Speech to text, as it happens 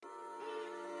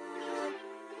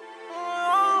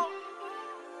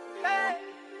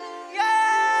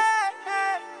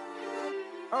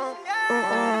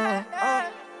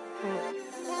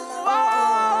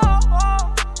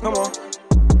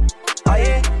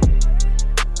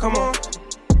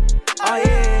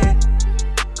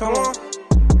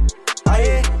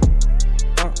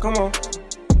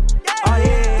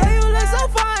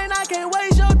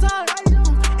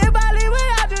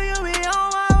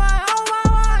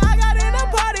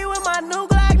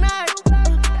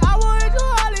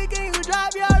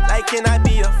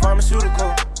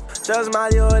Just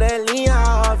Molly or that lean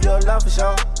off your love for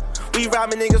sure. We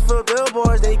robbing niggas for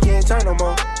billboards, they can't turn no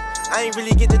more. I ain't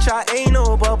really get to try, ain't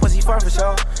no but pussy far for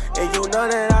sure. And you know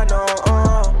that I know,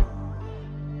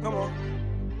 come on.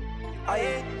 Oh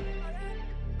yeah.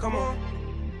 Come on.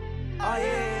 Oh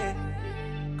yeah.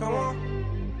 Come on.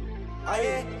 Oh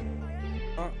yeah.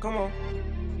 Come on.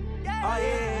 Oh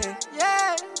yeah.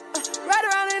 Yeah. Right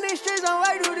around in these streets, I'm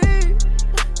way too deep.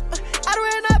 I done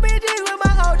ran up bitches with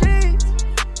my OGs.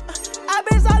 I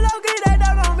been so low-key, they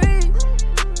dug on me.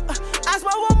 I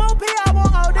smoke one more P, I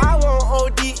want OD. I want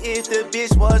OD if the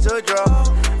bitch was a drug.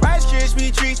 Rice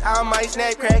Krispie treats, I might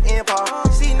snap, crack, and pop.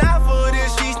 See, not for the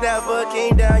streets, never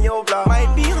came down your block.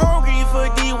 Might be hungry for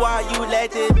D, why you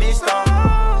let that bitch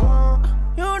stop?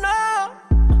 You know,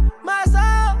 my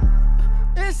soul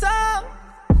is so.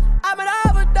 I've been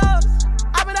overdose,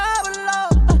 I've been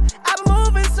overload. I've been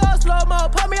moving so slow-mo.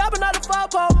 Put me up another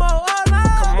 4-po more, oh no.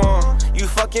 Come on, you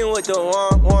fucking with the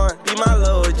wrong one. Be my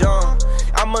little John.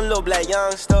 I'm a little black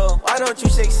youngster. Why don't you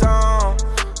say song?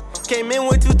 Came in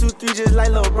with 2-2-3 just like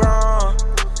LeBron.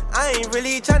 I ain't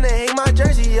really tryna hang my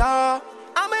jersey, y'all.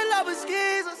 I'm in love with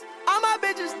skeezers. All my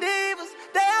bitches divas.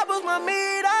 They all boost my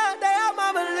meter. They all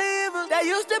my believers. They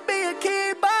used to be a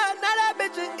keeper. Now that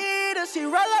bitch a eater. She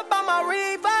roll up on my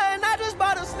reefer and I just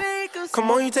bought her sneakers. Come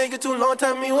on, you take it too long.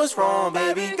 Tell me what's wrong,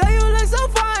 baby. Girl, you look so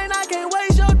fine. I can't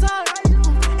waste your time.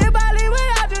 If I leave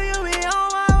without you, you be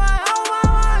on my mind. On my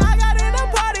mind. I got in a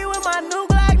party with my new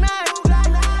Glock 9.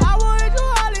 I wanted you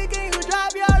Harley, can you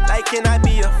drop your life? Like, can I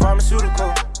be a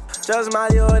pharmaceutical? Just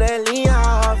Molly or that lean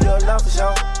off your love for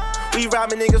sure. We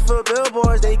robbing niggas for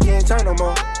billboards, they can't turn no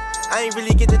more. I ain't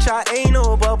really get to try, ain't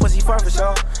no but pussy far for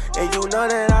sure. And you know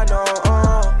that I know,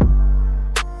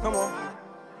 come on.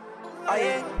 Oh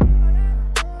yeah.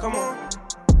 Come on.